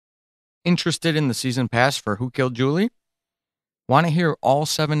Interested in the season pass for Who Killed Julie? Want to hear all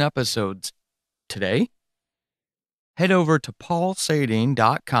 7 episodes today? Head over to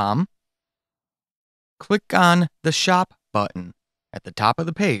paulsading.com, click on the shop button at the top of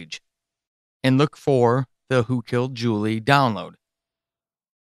the page, and look for the Who Killed Julie download.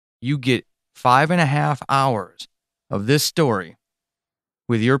 You get 5.5 hours of this story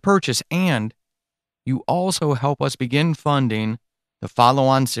with your purchase, and you also help us begin funding the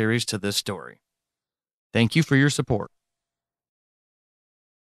follow-on series to this story. Thank you for your support.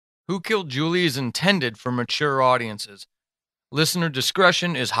 Who Killed Julie is intended for mature audiences. Listener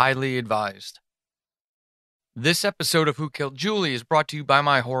discretion is highly advised. This episode of Who Killed Julie is brought to you by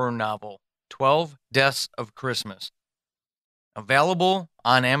my horror novel, 12 Deaths of Christmas. Available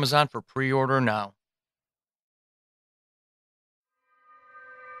on Amazon for pre-order now.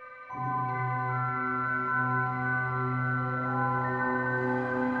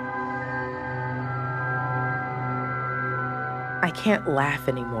 I can't laugh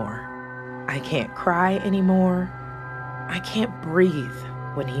anymore. I can't cry anymore. I can't breathe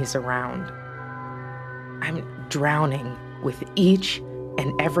when he's around. I'm drowning with each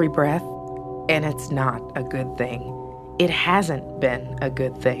and every breath, and it's not a good thing. It hasn't been a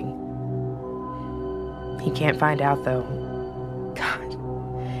good thing. He can't find out, though.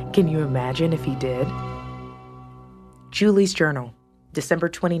 God, can you imagine if he did? Julie's Journal, December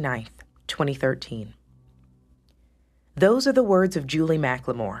 29th, 2013. Those are the words of Julie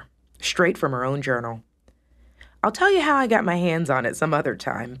Macklemore, straight from her own journal. I'll tell you how I got my hands on it some other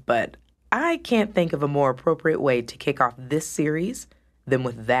time, but I can't think of a more appropriate way to kick off this series than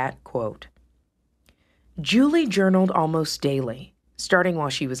with that quote. Julie journaled almost daily, starting while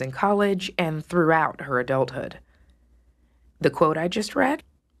she was in college and throughout her adulthood. The quote I just read?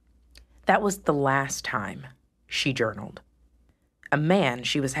 That was the last time she journaled. A man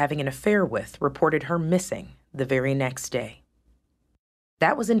she was having an affair with reported her missing the very next day.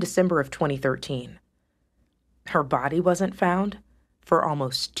 That was in December of 2013. Her body wasn't found for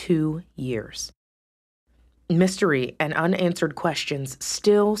almost 2 years. Mystery and unanswered questions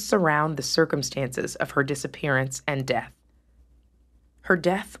still surround the circumstances of her disappearance and death. Her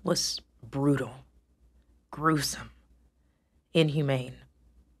death was brutal, gruesome, inhumane.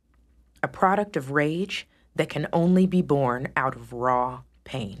 A product of rage that can only be born out of raw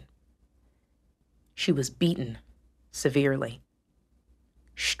pain. She was beaten severely,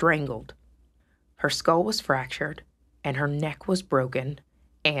 strangled. Her skull was fractured, and her neck was broken,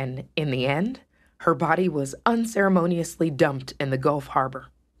 and in the end, her body was unceremoniously dumped in the Gulf Harbor,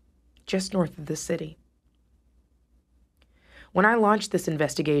 just north of the city. When I launched this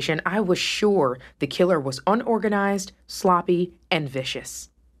investigation, I was sure the killer was unorganized, sloppy, and vicious.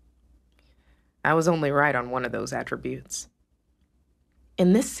 I was only right on one of those attributes.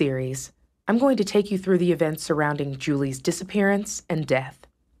 In this series, I'm going to take you through the events surrounding Julie's disappearance and death.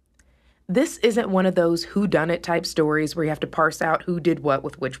 This isn't one of those whodunit type stories where you have to parse out who did what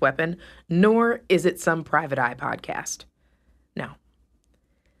with which weapon, nor is it some private eye podcast. No.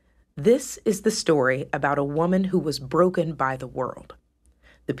 This is the story about a woman who was broken by the world,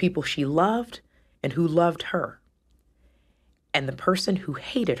 the people she loved and who loved her, and the person who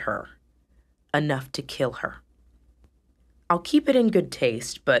hated her enough to kill her. I'll keep it in good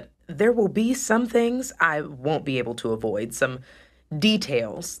taste, but there will be some things I won't be able to avoid, some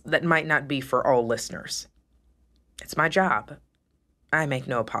details that might not be for all listeners. It's my job. I make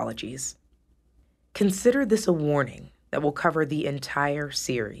no apologies. Consider this a warning that will cover the entire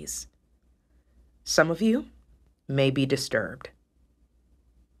series. Some of you may be disturbed.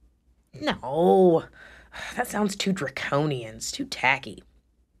 No, that sounds too draconian, it's too tacky.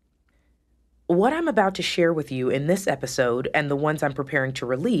 What I'm about to share with you in this episode and the ones I'm preparing to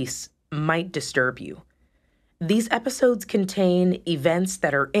release might disturb you. These episodes contain events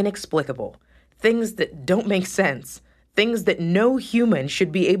that are inexplicable, things that don't make sense, things that no human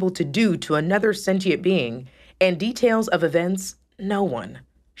should be able to do to another sentient being, and details of events no one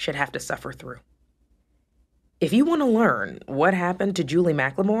should have to suffer through. If you want to learn what happened to Julie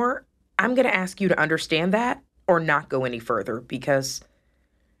Macklemore, I'm going to ask you to understand that or not go any further, because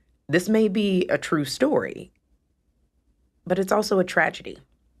this may be a true story, but it's also a tragedy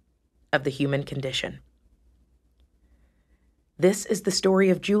of the human condition. This is the story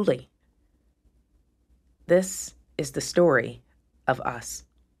of Julie. This is the story of us.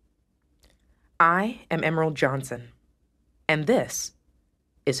 I am Emerald Johnson, and this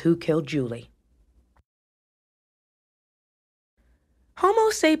is Who Killed Julie.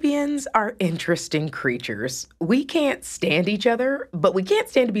 Homo sapiens are interesting creatures. We can't stand each other, but we can't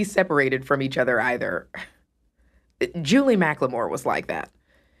stand to be separated from each other either. Julie Macklemore was like that.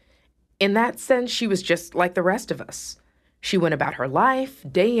 In that sense, she was just like the rest of us. She went about her life,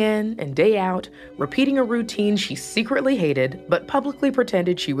 day in and day out, repeating a routine she secretly hated, but publicly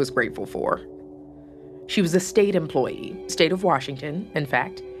pretended she was grateful for. She was a state employee, state of Washington, in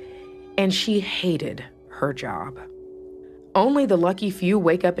fact, and she hated her job. Only the lucky few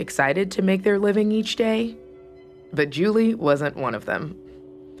wake up excited to make their living each day, but Julie wasn't one of them.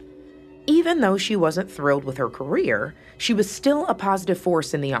 Even though she wasn't thrilled with her career, she was still a positive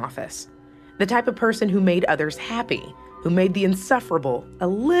force in the office. The type of person who made others happy, who made the insufferable a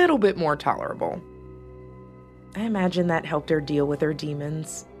little bit more tolerable. I imagine that helped her deal with her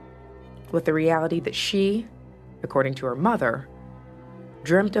demons, with the reality that she, according to her mother,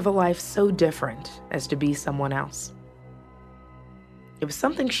 dreamt of a life so different as to be someone else. It was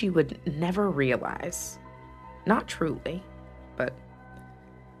something she would never realize. Not truly, but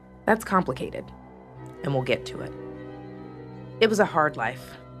that's complicated, and we'll get to it. It was a hard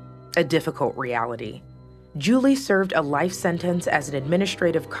life, a difficult reality. Julie served a life sentence as an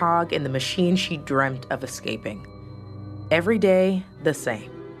administrative cog in the machine she dreamt of escaping. Every day, the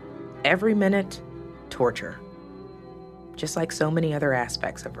same. Every minute, torture. Just like so many other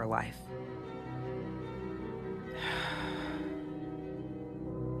aspects of her life.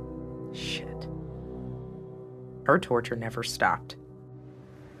 Shit. Her torture never stopped.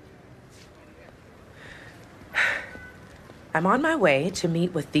 I'm on my way to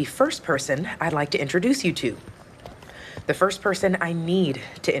meet with the first person I'd like to introduce you to. The first person I need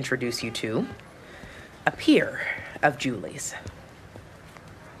to introduce you to, a peer of Julie's.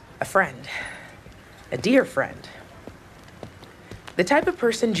 A friend, a dear friend. The type of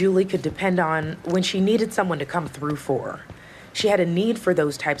person Julie could depend on when she needed someone to come through for her. She had a need for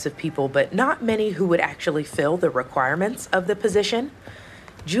those types of people, but not many who would actually fill the requirements of the position.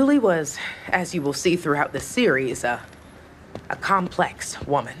 Julie was, as you will see throughout the series, a complex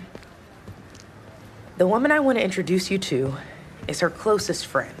woman. The woman I want to introduce you to is her closest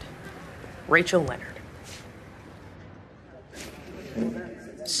friend, Rachel Leonard.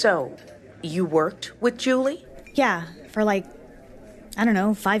 So, you worked with Julie? Yeah, for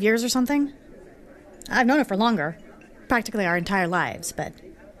 5 years or something. I've known her for longer, practically our entire lives, but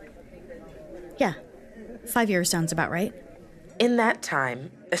yeah, 5 years sounds about right. In that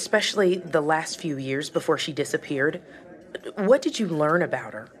time, especially the last few years before she disappeared, what did you learn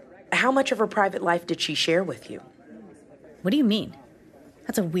about her? How much of her private life did she share with you? What do you mean?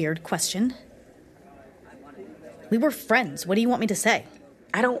 That's a weird question. We were friends. What do you want me to say?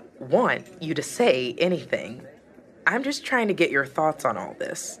 I don't want you to say anything. I'm just trying to get your thoughts on all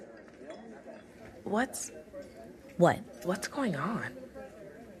this. What? What's going on?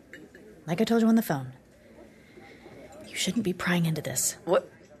 Like I told you on the phone, you shouldn't be prying into this. What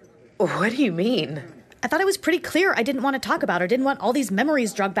do you mean? I thought it was pretty clear I didn't want to talk about her, didn't want all these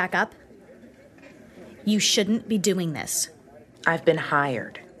memories drugged back up. You shouldn't be doing this. I've been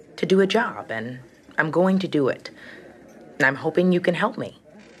hired to do a job, and I'm going to do it. And I'm hoping you can help me.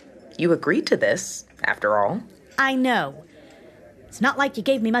 You agreed to this, after all. I know. It's not like you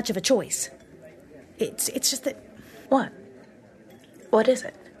gave me much of a choice. It's just that... What? What is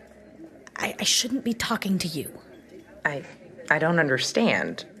it? I shouldn't be talking to you. I don't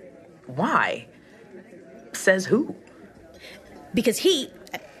understand. Why? Says who? Because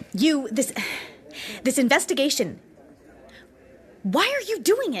this investigation. Why are you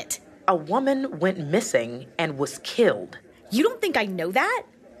doing it? A woman went missing and was killed. You don't think I know that?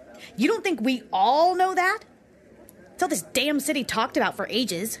 You don't think we all know that? It's all this damn city talked about for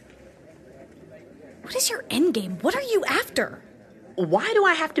ages. What is your end game? What are you after? Why do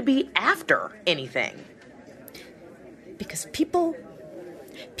I have to be after anything? Because people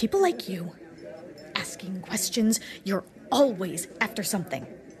like you, asking questions, you're always after something.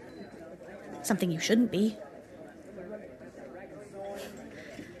 Something you shouldn't be.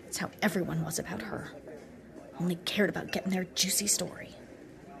 That's how everyone was about her. Only cared about getting their juicy story.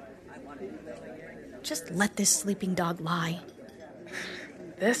 Just let this sleeping dog lie.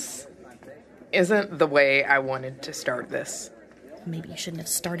 This isn't the way I wanted to start this. Maybe you shouldn't have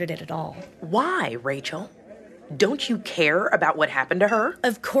started it at all. Why, Rachel? Don't you care about what happened to her?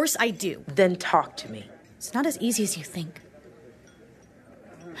 Of course I do. Then talk to me. It's not as easy as you think.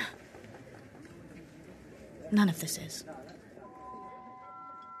 None of this is.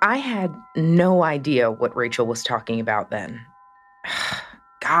 I had no idea what Rachel was talking about then.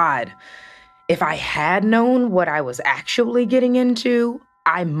 God, if I had known what I was actually getting into,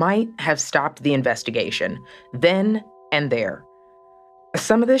 I might have stopped the investigation then and there.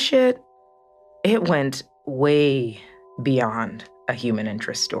 Some of this shit, it went way beyond a human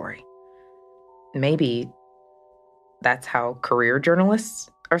interest story. Maybe that's how career journalists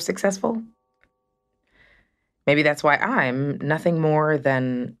are successful. Maybe that's why I'm nothing more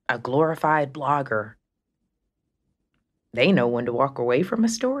than a glorified blogger. They know when to walk away from a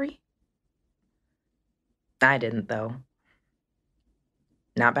story. I didn't, though.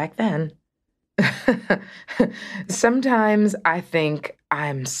 Not back then. Sometimes I think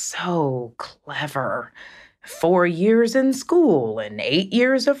I'm so clever. 4 years in school and 8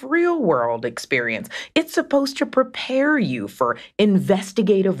 years of real world experience. It's supposed to prepare you for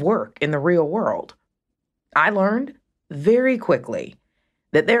investigative work in the real world. I learned very quickly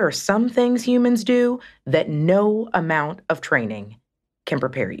that there are some things humans do that no amount of training can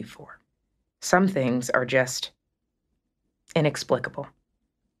prepare you for. Some things are just inexplicable.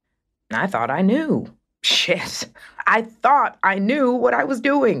 I thought I knew. Shit. I thought I knew what I was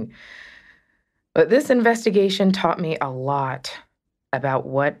doing. But this investigation taught me a lot about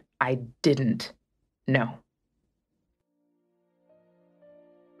what I didn't know.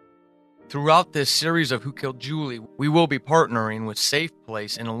 Throughout this series of Who Killed Julie, we will be partnering with Safe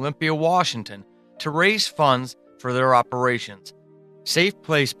Place in Olympia, Washington to raise funds for their operations. Safe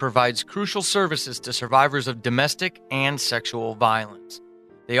Place provides crucial services to survivors of domestic and sexual violence.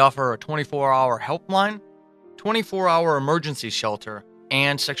 They offer a 24-hour helpline, 24-hour emergency shelter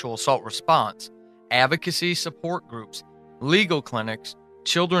and sexual assault response, advocacy support groups, legal clinics,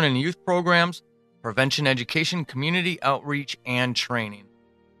 children and youth programs, prevention education, community outreach, and training.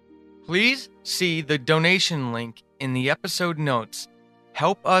 Please see the donation link in the episode notes.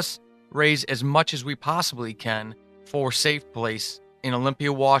 Help us raise as much as we possibly can for Safe Place in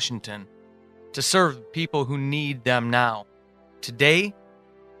Olympia, Washington, to serve people who need them now. Today,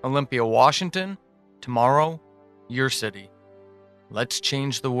 Olympia, Washington. Tomorrow, your city. Let's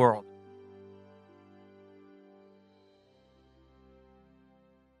change the world.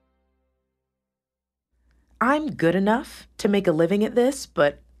 I'm good enough to make a living at this,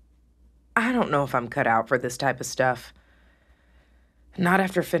 but I don't know if I'm cut out for this type of stuff. Not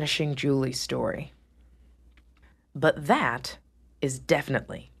after finishing Julie's story. But that is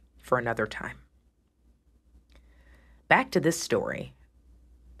definitely for another time. Back to this story.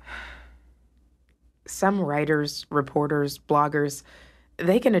 Some writers, reporters, bloggers,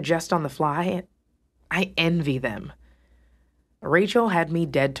 they can adjust on the fly. I envy them. Rachel had me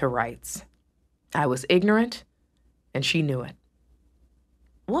dead to rights. I was ignorant, and she knew it.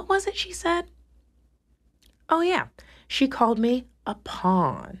 What was it she said? Oh, yeah. She called me a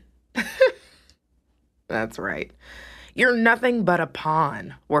pawn. That's right. You're nothing but a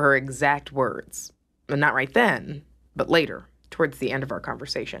pawn, were her exact words. Not right then, but later, towards the end of our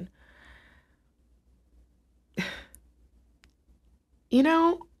conversation. You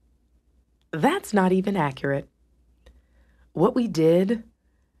know, that's not even accurate. What we did,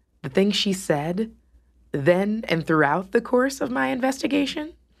 the things she said, then and throughout the course of my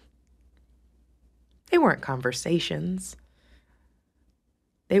investigation, they weren't conversations.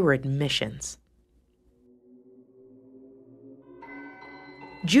 They were admissions.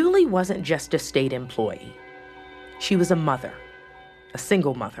 Julie wasn't just a state employee. She was a mother, a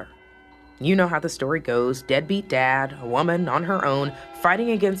single mother. You know how the story goes, deadbeat dad, a woman on her own,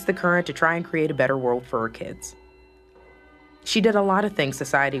 fighting against the current to try and create a better world for her kids. She did a lot of things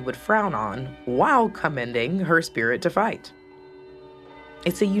society would frown on while commending her spirit to fight.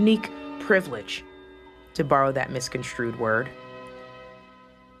 It's a unique privilege, to borrow that misconstrued word.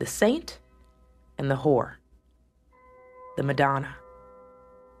 The saint and the whore. The Madonna.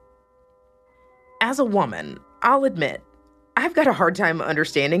 As a woman, I'll admit, I've got a hard time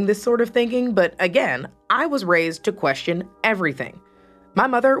understanding this sort of thinking, but again, I was raised to question everything. My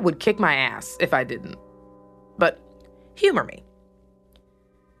mother would kick my ass if I didn't. But humor me.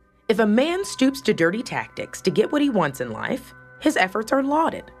 If a man stoops to dirty tactics to get what he wants in life, his efforts are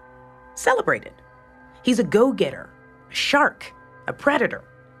lauded, celebrated. He's a go-getter, a shark, a predator.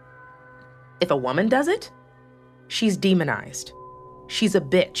 If a woman does it, she's demonized. She's a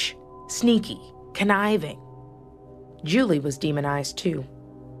bitch, sneaky, conniving. Julie was demonized too.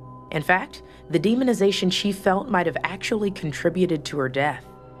 In fact, the demonization she felt might have actually contributed to her death.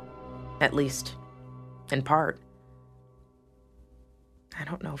 At least, in part. I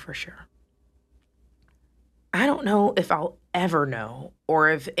don't know for sure. I don't know if I'll ever know,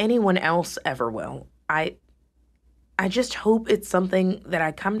 or if anyone else ever will. I just hope it's something that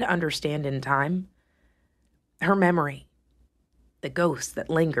I come to understand in time. Her memory, the ghost that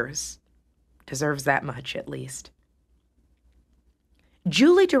lingers, deserves that much at least.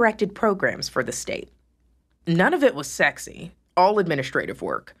 Julie directed programs for the state. None of it was sexy, all administrative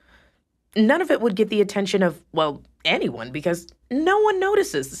work. None of it would get the attention of, well, anyone, because no one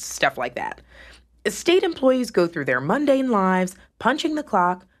notices stuff like that. State employees go through their mundane lives, punching the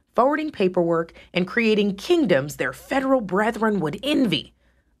clock, forwarding paperwork, and creating kingdoms their federal brethren would envy,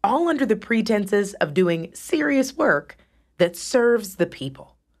 all under the pretenses of doing serious work that serves the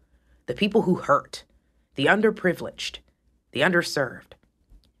people who hurt, the underprivileged, the underserved.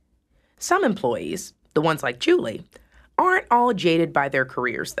 Some employees, the ones like Julie, aren't all jaded by their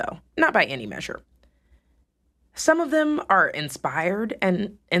careers, though, not by any measure. Some of them are inspired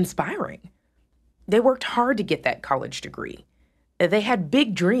and inspiring. They worked hard to get that college degree. They had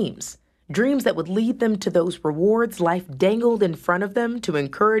big dreams that would lead them to those rewards life dangled in front of them to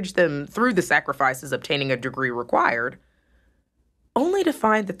encourage them through the sacrifices obtaining a degree required, only to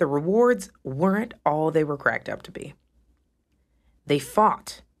find that the rewards weren't all they were cracked up to be. They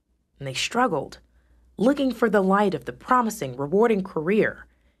fought and they struggled, looking for the light of the promising, rewarding career,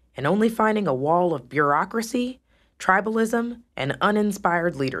 and only finding a wall of bureaucracy, tribalism, and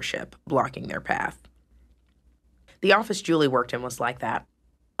uninspired leadership blocking their path. The office Julie worked in was like that,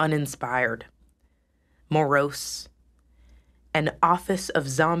 uninspired, morose, an office of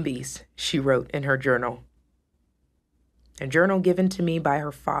zombies, she wrote in her journal. A journal given to me by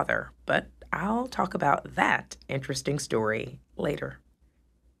her father, but I'll talk about that interesting story later.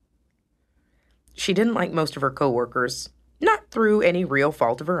 She didn't like most of her coworkers, not through any real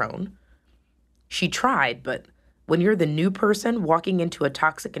fault of her own. She tried, but when you're the new person walking into a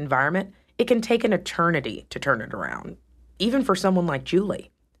toxic environment, it can take an eternity to turn it around, even for someone like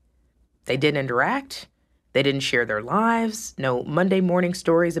Julie. They didn't interact. They didn't share their lives. No Monday morning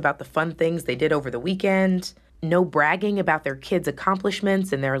stories about the fun things they did over the weekend. No bragging about their kids'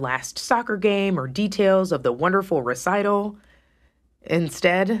 accomplishments in their last soccer game or details of the wonderful recital.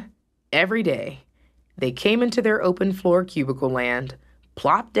 Instead, every day, they came into their open floor cubicle land,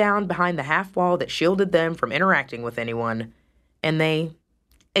 plopped down behind the half wall that shielded them from interacting with anyone, and they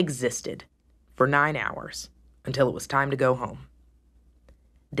existed for 9 hours until it was time to go home.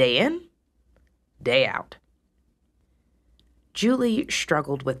 Day in, day out. Julie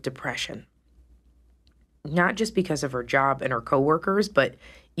struggled with depression. Not just because of her job and her coworkers, but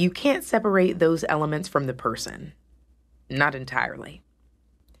you can't separate those elements from the person. Not entirely.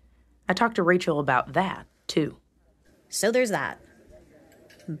 I talked to Rachel about that, too. So there's that.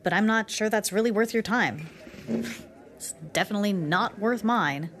 But I'm not sure that's really worth your time. It's definitely not worth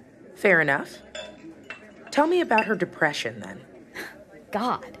mine. Fair enough. Tell me about her depression, then.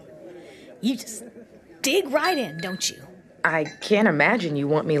 God, you just dig right in, don't you? I can't imagine you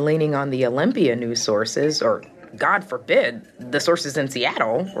want me leaning on the Olympia news sources, or, God forbid, the sources in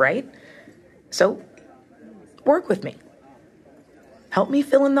Seattle, right? So, work with me. Help me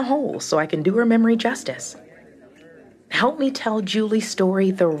fill in the holes so I can do her memory justice. Help me tell Julie's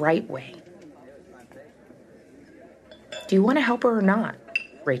story the right way. Do you want to help her or not,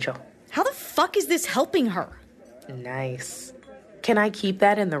 Rachel? How the fuck is this helping her? Nice. Can I keep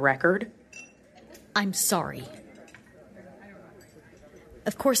that in the record? I'm sorry.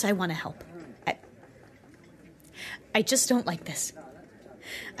 Of course I want to help. I just don't like this.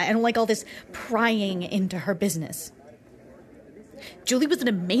 I don't like all this prying into her business. Julie was an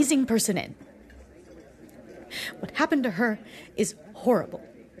amazing person in. What happened to her is horrible.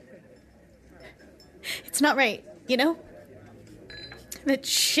 It's not right, you know? That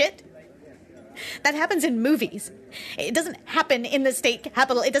shit, that happens in movies. It doesn't happen in the state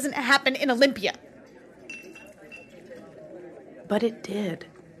capitol. It doesn't happen in Olympia. But it did.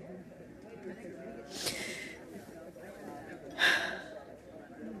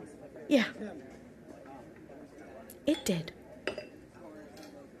 Yeah. It did.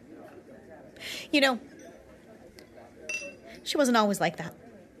 You know, she wasn't always like that.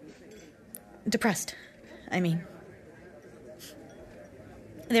 Depressed, I mean.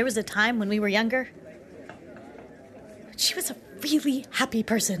 There was a time when we were younger. She was a really happy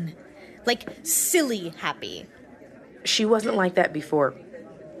person. Like, silly happy. She wasn't like that before.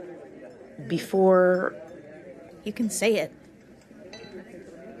 Before... You can say it.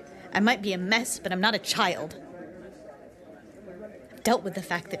 I might be a mess, but I'm not a child. I've dealt with the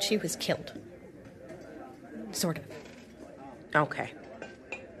fact that she was killed. Sort of. Okay.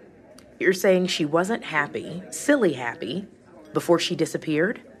 You're saying she wasn't happy, silly happy, before she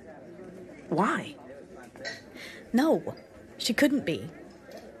disappeared? Why? No, she couldn't be.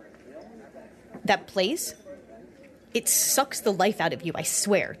 That place, it sucks the life out of you, I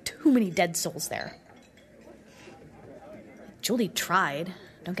swear. Too many dead souls there. Julie tried,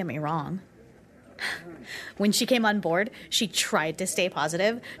 don't get me wrong. When she came on board, she tried to stay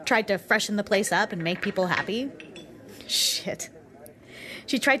positive, tried to freshen the place up and make people happy. Shit.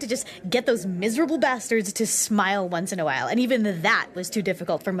 She tried to just get those miserable bastards to smile once in a while, and even that was too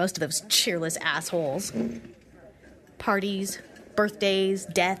difficult for most of those cheerless assholes. Parties, birthdays,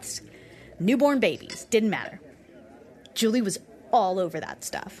 deaths, newborn babies, didn't matter. Julie was all over that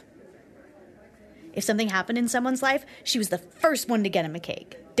stuff. If something happened in someone's life, she was the first one to get him a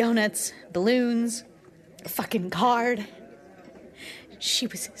cake. Donuts, balloons, a fucking card. She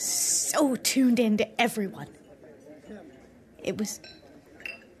was so tuned into everyone.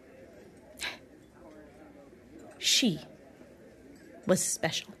 She was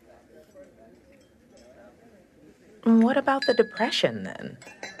special. What about the depression, then?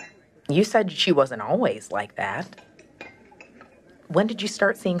 You said she wasn't always like that. When did you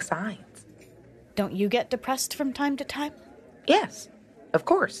start seeing signs? Don't you get depressed from time to time? Yes, of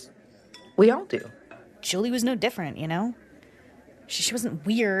course. We all do. Julie was no different, you know? She wasn't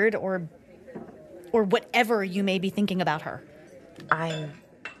weird or whatever you may be thinking about her.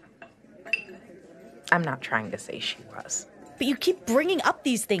 I'm not trying to say she was. But you keep bringing up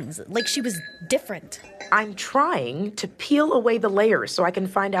these things like she was different. I'm trying to peel away the layers so I can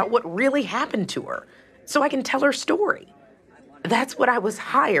find out what really happened to her, so I can tell her story. That's what I was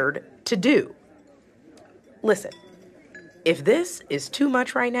hired to do. Listen, if this is too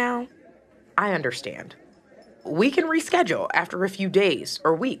much right now, I understand. We can reschedule after a few days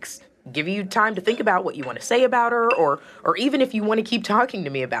or weeks, give you time to think about what you want to say about her, or even if you want to keep talking to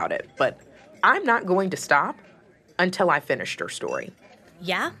me about it. But I'm not going to stop until I finished her story.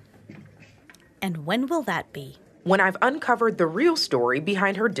 Yeah? And when will that be? When I've uncovered the real story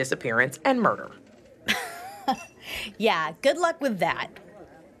behind her disappearance and murder. Yeah, good luck with that.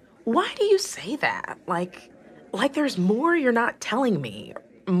 Why do you say that? Like there's more you're not telling me,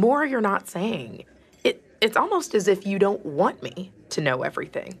 more you're not saying. It's almost as if you don't want me to know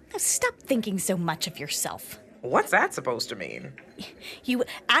everything. Now stop thinking so much of yourself. What's that supposed to mean? You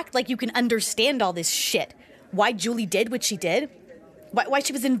act like you can understand all this shit. Why Julie did what she did. Why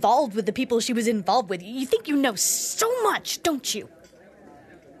she was involved with the people she was involved with. You think you know so much, don't you?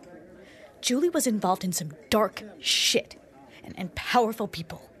 Julie was involved in some dark shit and powerful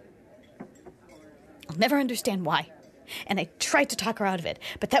people. I'll never understand why. And I tried to talk her out of it,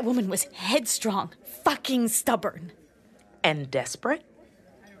 but that woman was headstrong, fucking stubborn. And desperate?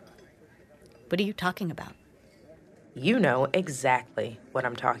 What are you talking about? You know exactly what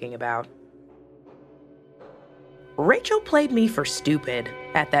I'm talking about. Rachel played me for stupid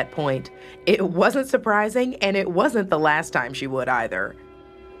at that point. It wasn't surprising, and it wasn't the last time she would either.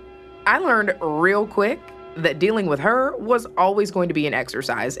 I learned real quick that dealing with her was always going to be an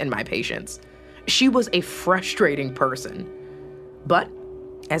exercise in my patience. She was a frustrating person. But,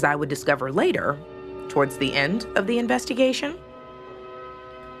 as I would discover later, towards the end of the investigation,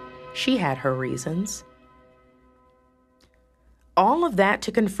 she had her reasons. All of that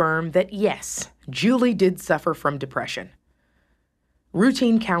to confirm that yes, Julie did suffer from depression.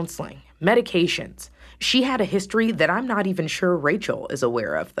 Routine counseling, medications. She had a history that I'm not even sure Rachel is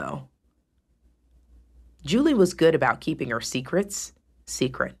aware of, though. Julie was good about keeping her secrets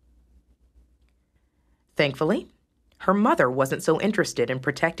secret. Thankfully, her mother wasn't so interested in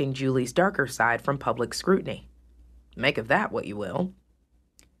protecting Julie's darker side from public scrutiny. Make of that what you will.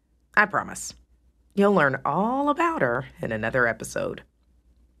 I promise, you'll learn all about her in another episode.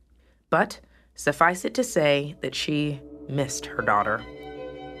 But suffice it to say that she missed her daughter.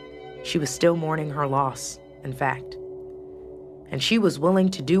 She was still mourning her loss, in fact. And she was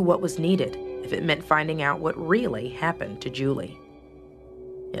willing to do what was needed if it meant finding out what really happened to Julie.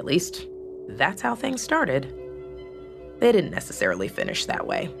 At least, that's how things started. They didn't necessarily finish that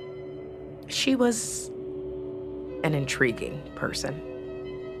way. She was an intriguing person.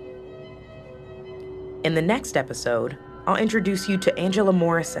 In the next episode, I'll introduce you to Angela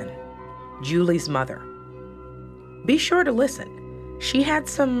Morrison, Julie's mother. Be sure to listen. She had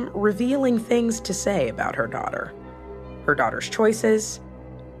some revealing things to say about her daughter's choices,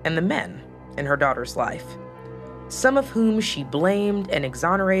 and the men in her daughter's life, some of whom she blamed and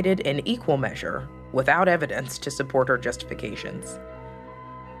exonerated in equal measure without evidence to support her justifications.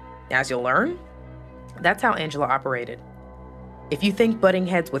 As you'll learn, that's how Angela operated. If you think butting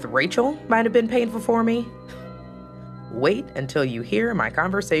heads with Rachel might have been painful for me, wait until you hear my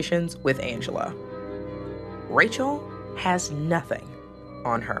conversations with Angela. Rachel has nothing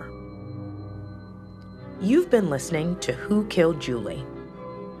on her. You've been listening to Who Killed Julie?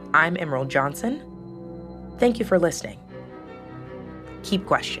 I'm Emerald Johnson. Thank you for listening. Keep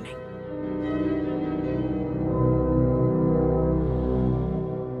questioning.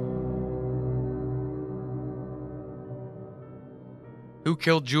 Who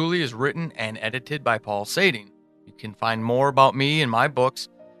Killed Julie is written and edited by Paul Sading. You can find more about me and my books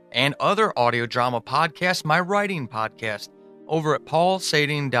and other audio drama podcasts, my writing podcast, over at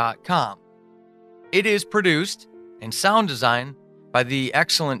paulsading.com. It is produced and sound designed by the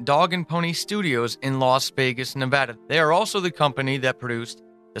excellent Dog and Pony Studios in Las Vegas, Nevada. They are also the company that produced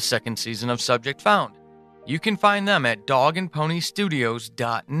the second season of Subject Found. You can find them at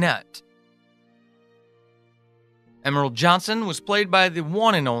dogandponystudios.net. Emerald Johnson was played by the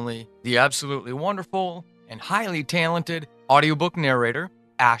one and only, the absolutely wonderful and highly talented audiobook narrator,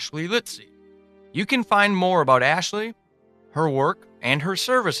 Ashley Litzy. You can find more about Ashley, her work, and her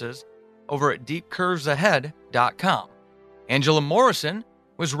services over at deepcurvesahead.com. Angela Morrison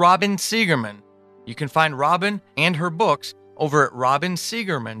was Robin Siegerman. You can find Robin and her books over at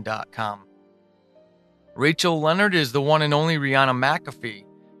robinsiegerman.com. Rachel Leonard is the one and only Rihanna McAfee.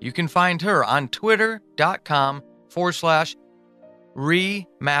 You can find her on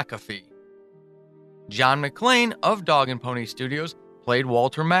twitter.com/ReMcAfee. John McClane of Dog and Pony Studios played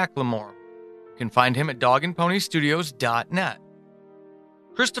Walter Macklemore. You can find him at dogandponystudios.net.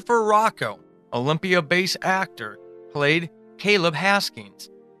 Christopher Rocco, Olympia-based actor, played Caleb Haskins.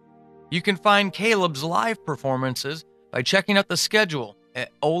 You can find Caleb's live performances by checking out the schedule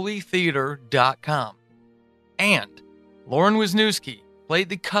at olitheater.com. And Lauren Wisniewski played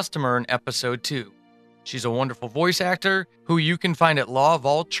the customer in episode 2. She's a wonderful voice actor who you can find at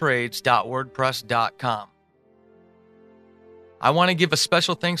lawofalltrades.wordpress.com. I want to give a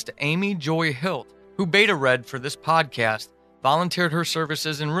special thanks to Amy Joy Hilt, who beta read for this podcast, volunteered her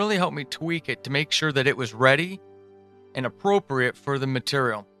services, and really helped me tweak it to make sure that it was ready and appropriate for the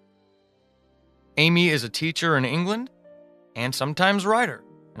material. Amy is a teacher in England and sometimes writer,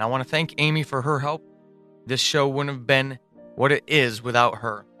 and I want to thank Amy for her help. This show wouldn't have been what it is without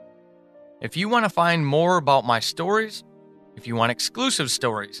her. If you want to find more about my stories, if you want exclusive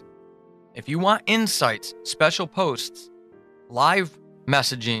stories, if you want insights, special posts, live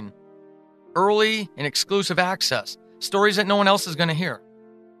messaging, early and exclusive access, stories that no one else is going to hear,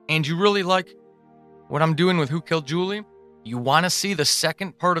 and you really like what I'm doing with Who Killed Julie, you want to see the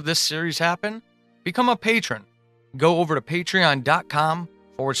second part of this series happen, become a patron. Go over to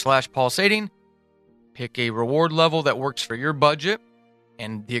patreon.com/Paul Sading, pick a reward level that works for your budget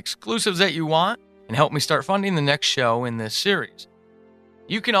and the exclusives that you want, and help me start funding the next show in this series.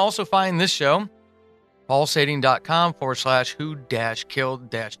 You can also find this show,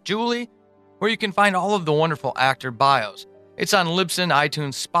 paulsading.com/who-killed-julie, where you can find all of the wonderful actor bios. It's on Libsyn,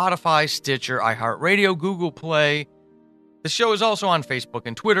 iTunes, Spotify, Stitcher, iHeartRadio, Google Play. The show is also on Facebook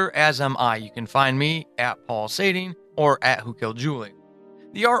and Twitter, as am I. You can find me at Paul Sading or at Who Killed Julie.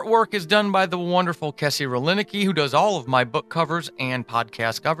 The artwork is done by the wonderful Kessie Rolinecki, who does all of my book covers and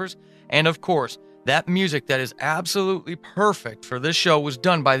podcast covers. And of course, that music that is absolutely perfect for this show was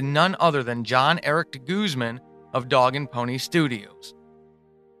done by none other than John Eric de Guzman of Dog and Pony Studios.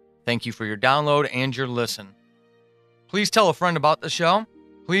 Thank you for your download and your listen. Please tell a friend about the show.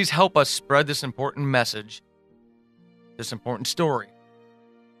 Please help us spread this important message, this important story.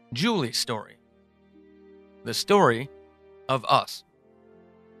 Julie's story. The story of us.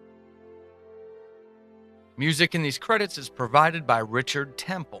 Music in these credits is provided by Richard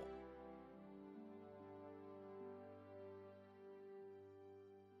Temple.